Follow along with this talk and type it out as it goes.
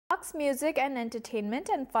Lux Music and Entertainment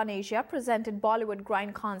and TVAsia presented Bollywood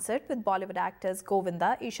Grind concert with Bollywood actors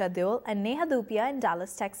Govinda, Isha Deol and Neha Dhupia in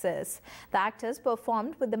Dallas, Texas. The actors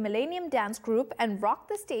performed with the Millennium Dance Group and rocked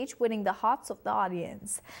the stage, winning the hearts of the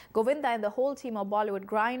audience. Govinda and the whole team of Bollywood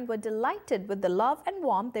Grind were delighted with the love and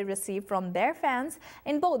warmth they received from their fans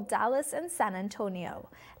in both Dallas and San Antonio.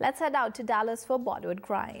 Let's head out to Dallas for Bollywood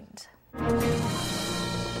Grind.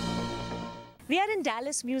 We are in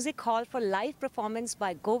Dallas Music Hall for live performance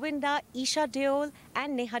by Govinda, Isha Deol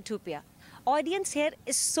and Neha Dhupia. Audience here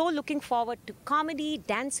is so looking forward to comedy,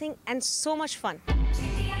 dancing and so much fun.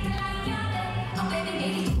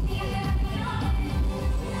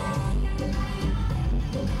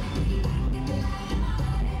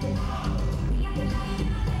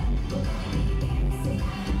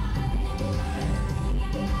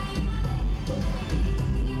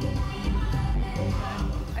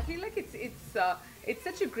 It's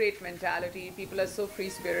such a great mentality. People are so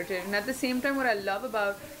free-spirited, and at the same time, what I love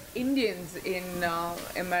about Indians in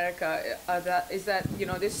America is that you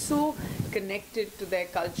know they're so connected to their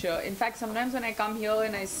culture. In fact, sometimes when I come here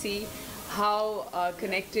and I see how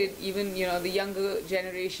connected even the younger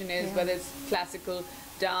generation is, whether it's classical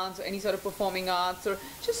dance or any sort of performing arts, or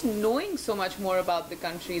just knowing so much more about the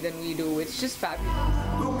country than we do, it's just fabulous.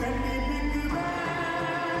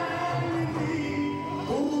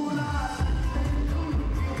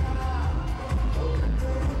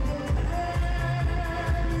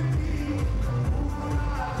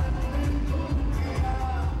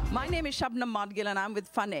 My name is Shabnam Madgil and I'm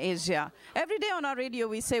with TVAsia. Every day on our radio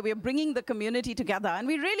we say we're bringing the community together, and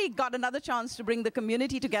we really got another chance to bring the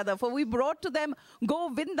community together, for we brought to them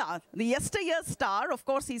Govinda, the yesteryear star. Of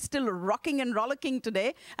course, he's still rocking and rollicking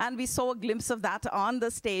today, and we saw a glimpse of that on the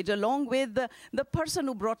stage, along with the person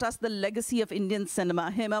who brought us the legacy of Indian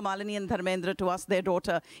cinema, Hema Malini and Dharmendra, to us, their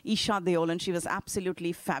daughter Isha Deol, and she was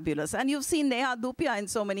absolutely fabulous. And you've seen Neha Dhupia in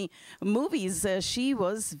so many movies. She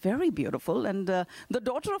was very beautiful, and the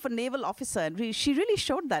daughter of a naval officer, and she really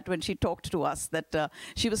showed that when she talked to us, that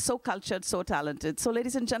she was so cultured, so talented. So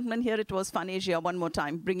ladies and gentlemen, here it was TVAsia one more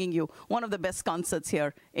time, bringing you one of the best concerts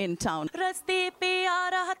here in town. रस्ते पे आ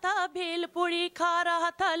रहा था भेलपुरी खा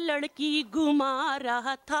रहा था लड़की घुमा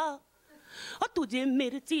रहा था और तुझे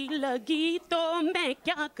मिर्ची लगी तो मैं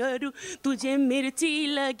क्या करूं तुझे मिर्ची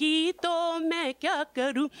लगी तो मैं क्या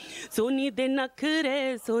करूं सोनी दे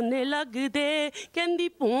नखरे सोने लग दे कहंदी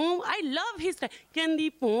पों I love his style कहंदी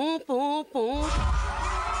पों पों पों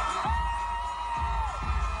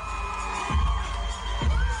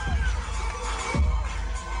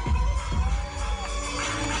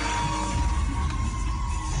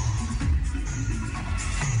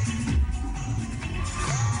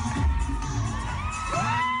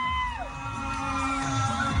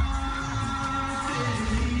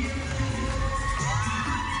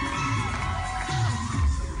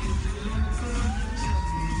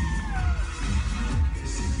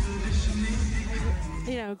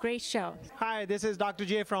great show. Hi, this is Dr.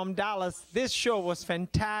 J from Dallas. This show was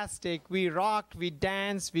fantastic. We rocked, we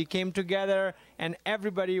danced, we came together, and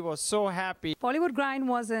everybody was so happy. Bollywood Grind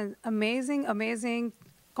was an amazing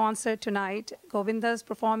concert tonight. Govinda's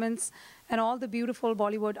performance and all the beautiful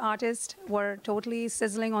Bollywood artists were totally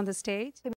sizzling on the stage.